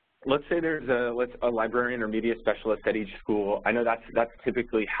 let's say there's a librarian or media specialist at each school, I know that's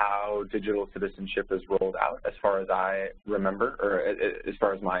typically how digital citizenship is rolled out as far as I remember, or as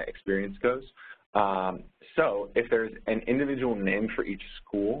far as my experience goes. So if there's an individual name for each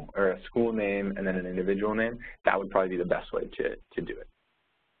school, or a school name and then an individual name, that would probably be the best way to do it.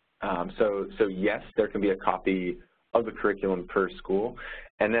 So yes, there can be a copy of the curriculum per school.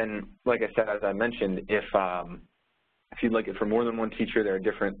 And then, like I said, as I mentioned, if you'd like it for more than one teacher, there are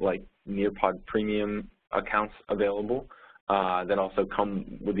different like Nearpod premium accounts available that also come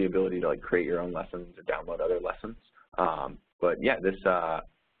with the ability to like create your own lessons or download other lessons. But yeah,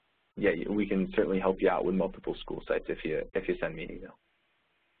 we can certainly help you out with multiple school sites if you send me an email.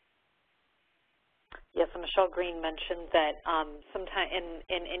 Yes, and Michelle Green mentioned that sometime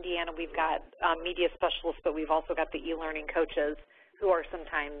in Indiana we've got media specialists, but we've also got the e-learning coaches who are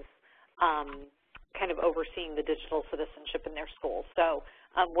sometimes kind of overseeing the digital citizenship in their schools. So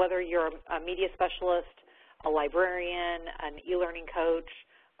whether you're a media specialist, a librarian, an e-learning coach,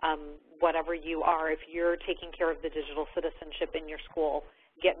 whatever you are, if you're taking care of the digital citizenship in your school,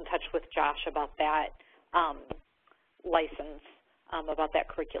 get in touch with Josh about that license, about that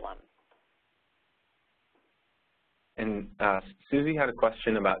curriculum. And Susie had a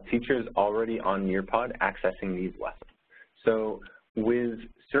question about teachers already on Nearpod accessing these lessons. So with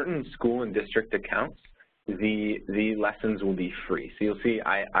certain school and district accounts, the lessons will be free. So you'll see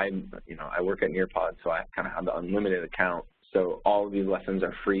I work at Nearpod, so I kind of have the unlimited account. So all of these lessons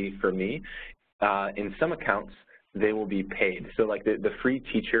are free for me. In some accounts, they will be paid. So like the free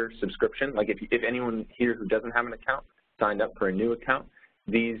teacher subscription, like if anyone here who doesn't have an account signed up for a new account,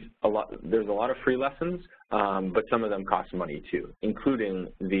 there's a lot of free lessons, but some of them cost money too, including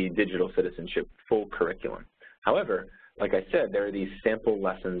the digital citizenship full curriculum. However, like I said, there are these sample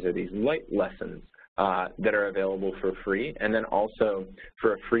lessons or these light lessons that are available for free, and then also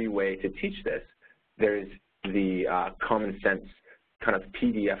for a free way to teach this, there's the Common Sense kind of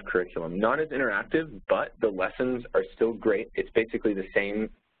PDF curriculum. Not as interactive, but the lessons are still great. It's basically the same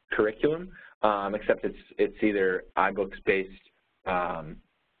curriculum, except it's either iBooks-based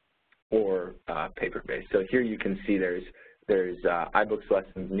or paper-based. So here you can see there's iBooks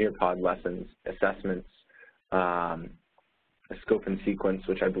lessons, Nearpod lessons, assessments, a scope and sequence,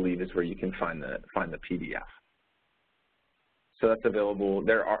 which I believe is where you can find the PDF. So that's available.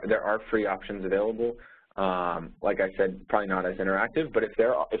 There are free options available. Like I said, probably not as interactive, but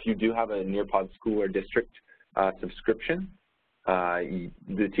if you do have a Nearpod school or district subscription,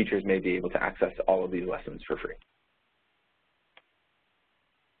 the teachers may be able to access all of these lessons for free.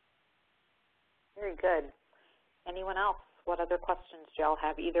 Very good. Anyone else? What other questions do y'all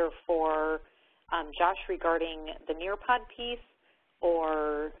have, either for Josh regarding the Nearpod piece,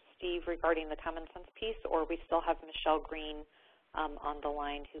 or Steve regarding the Common Sense piece, or we still have Michelle Green on the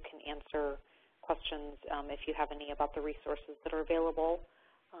line who can answer questions if you have any about the resources that are available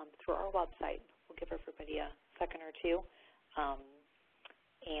through our website. We'll give everybody a second or two.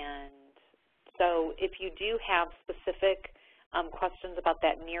 And so if you do have specific questions about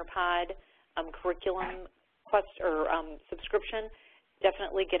that Nearpod curriculum subscription,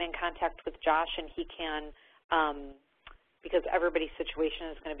 definitely get in contact with Josh, and he can, because everybody's situation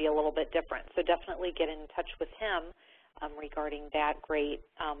is going to be a little bit different. So definitely get in touch with him regarding that great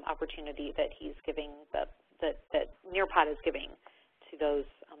opportunity that he's giving, that Nearpod is giving to those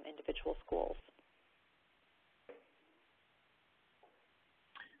individual schools.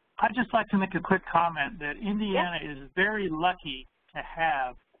 I'd just like to make a quick comment that Indiana is very lucky to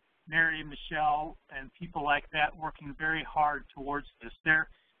have Mary, Michelle, and people like that working very hard towards this.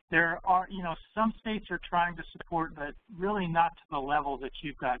 There are, some states are trying to support, but really not to the level that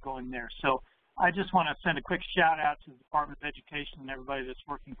you've got going there. So I just want to send a quick shout out to the Department of Education and everybody that's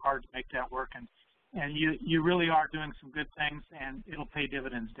working hard to make that work. And you really are doing some good things, and it'll pay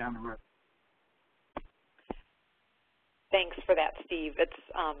dividends down the road. Thanks for that, Steve. It's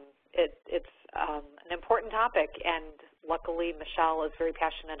an important topic, and luckily Michelle is very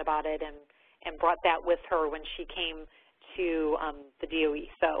passionate about it and brought that with her when she came to the DOE.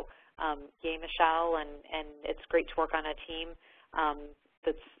 So yay, Michelle, and it's great to work on a team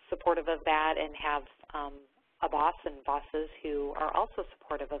that's supportive of that and have a boss and bosses who are also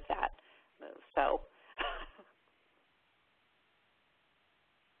supportive of that move. So,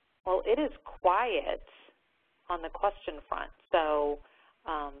 well, it is quiet on the question front. So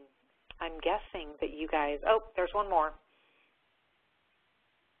I'm guessing that you guys, oh, there's one more.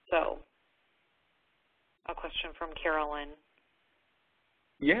 So a question from Carolyn.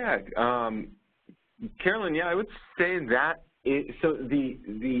 Yeah, Carolyn, I would say that so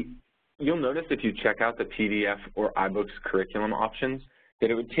the you'll notice if you check out the PDF or iBooks curriculum options that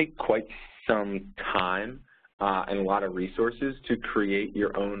it would take quite some time and a lot of resources to create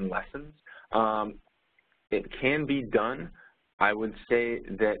your own lessons. It can be done. I would say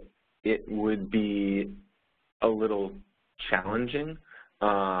that it would be a little challenging,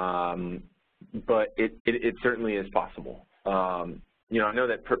 but it certainly is possible. You know, I know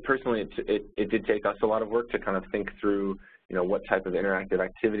that personally it did take us a lot of work to kind of think through, you know, what type of interactive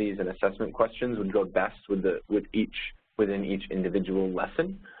activities and assessment questions would go best within each individual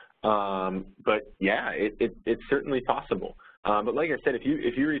lesson. But yeah, it's certainly possible. But like I said,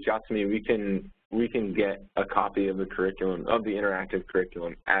 if you reach out to me, we can get a copy of the curriculum, of the interactive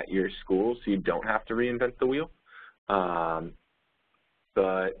curriculum at your school, so you don't have to reinvent the wheel.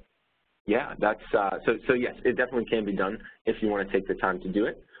 But yeah, that's so yes, it definitely can be done if you want to take the time to do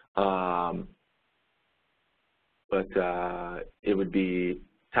it. But it would be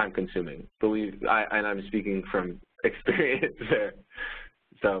time consuming. And I'm speaking from experience there.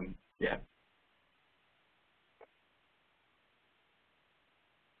 So yeah.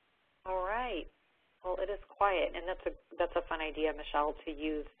 All right. Well, it is quiet, and that's a fun idea, Michelle, to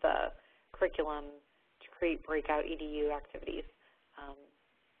use the curriculum to create breakout EDU activities.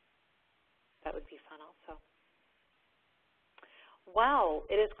 That would be fun also. Well,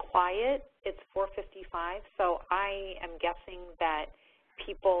 it is quiet. It's 4:55, so I am guessing that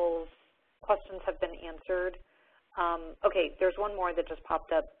people's questions have been answered. Okay, there's one more that just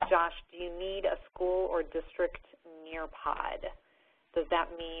popped up. Josh, do you need a school or district Nearpod? Does that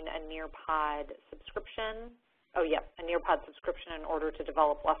mean a Nearpod subscription? Oh, yeah, a Nearpod subscription in order to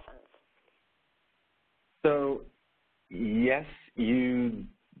develop lessons. So, yes, you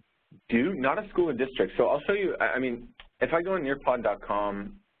do. Not a school or district. So I'll show you. I mean, if I go on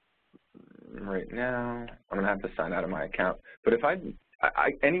nearpod.com right now, I'm going to have to sign out of my account. But if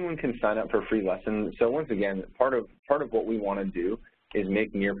anyone can sign up for free lessons. So once again, part of what we want to do is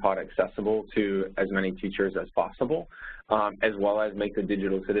make Nearpod accessible to as many teachers as possible, as well as make the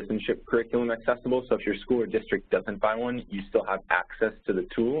digital citizenship curriculum accessible. So if your school or district doesn't buy one, you still have access to the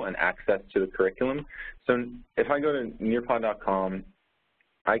tool and access to the curriculum. So if I go to nearpod.com,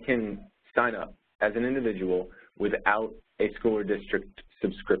 I can sign up as an individual without a school or district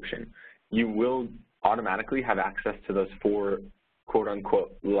subscription. You will automatically have access to those 4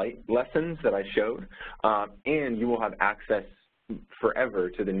 quote-unquote light lessons that I showed, and you will have access forever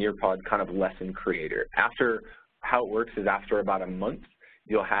to the Nearpod kind of lesson creator. How it works is after about a month,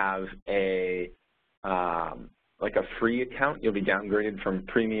 you'll have like a free account. You'll be downgraded from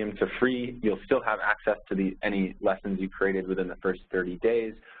premium to free. You'll still have access to any lessons you created within the first 30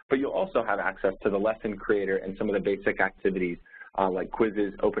 days, but you'll also have access to the lesson creator and some of the basic activities like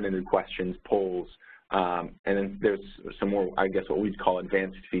quizzes, open-ended questions, polls, and then there's some more, I guess, what we'd call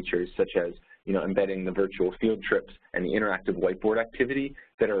advanced features, such as, you know, embedding the virtual field trips and the interactive whiteboard activity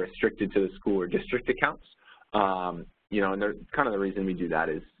that are restricted to the school or district accounts. You know, and kind of the reason we do that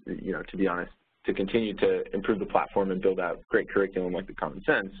is, you know, to be honest, to continue to improve the platform and build out great curriculum like the Common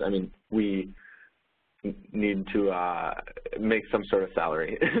Sense. I mean, we need to make some sort of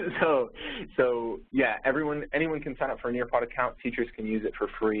salary. so yeah, anyone can sign up for a Nearpod account. Teachers can use it for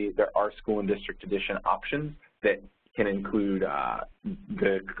free. There are school and district edition options that can include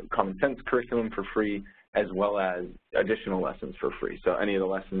the Common Sense curriculum for free, as well as additional lessons for free. So any of the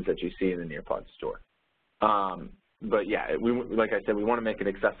lessons that you see in the Nearpod store. But yeah, like I said, we want to make it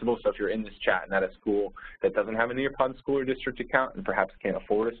accessible. So if you're in this chat and at a school that doesn't have a Nearpod school or district account and perhaps can't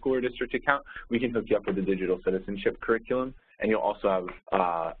afford a school or district account, we can hook you up with the digital citizenship curriculum, and you'll also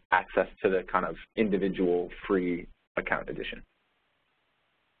have access to the kind of individual free account edition.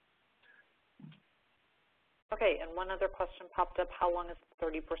 Okay, and one other question popped up. How long is the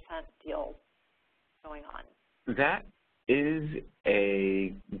 30% deal going on? That is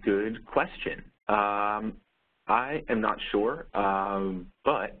a good question. I am not sure,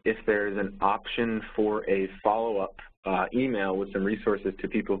 but if there's an option for a follow-up email with some resources to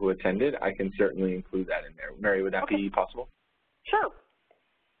people who attended, I can certainly include that in there. Mary, would that be possible? Sure.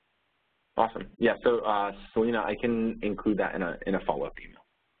 Awesome. Yeah, so Selena, I can include that in a follow-up email.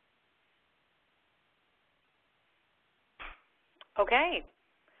 Okay.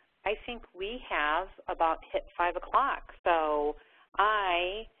 I think we have about hit 5 o'clock, so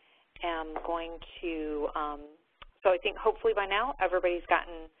I am going to, so I think hopefully by now everybody's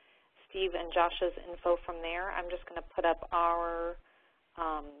gotten Steve and Josh's info from there. I'm just going to put up our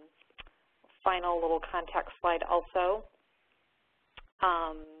final little contact slide also,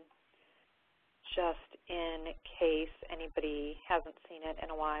 just in case anybody hasn't seen it in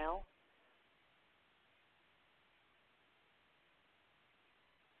a while.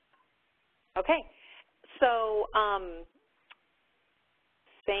 Okay, so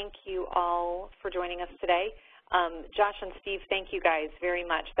thank you all for joining us today. Josh and Steve, thank you guys very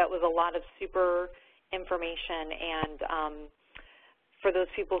much. That was a lot of super information, and for those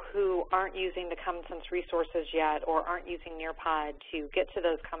people who aren't using the Common Sense resources yet or aren't using Nearpod to get to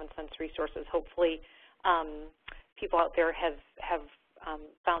those Common Sense resources, hopefully people out there have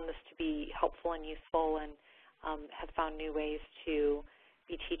found this to be helpful and useful and have found new ways to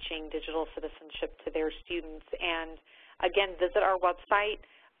be teaching digital citizenship to their students. And again, visit our website,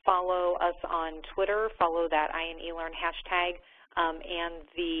 follow us on Twitter, follow that INELearn hashtag, and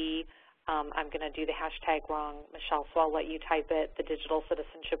the I'm going to do the hashtag wrong, Michelle, so I'll let you type it, the Digital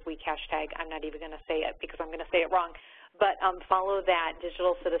Citizenship Week hashtag. I'm not even going to say it because I'm going to say it wrong. But follow that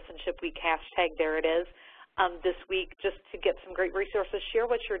Digital Citizenship Week hashtag. There it is. This week, just to get some great resources, share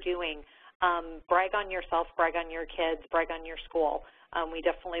what you're doing. Brag on yourself, brag on your kids, brag on your school. We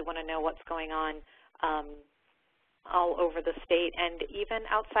definitely want to know what's going on all over the state and even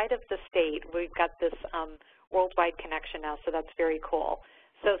outside of the state. We've got this worldwide connection now, so that's very cool.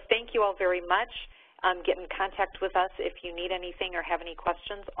 So thank you all very much. Get in contact with us if you need anything or have any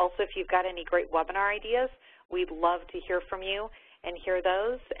questions. Also, if you've got any great webinar ideas, we'd love to hear from you and hear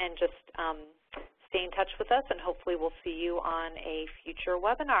those, and just stay in touch with us, and hopefully we'll see you on a future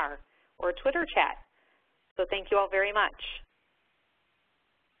webinar or a Twitter chat. So thank you all very much.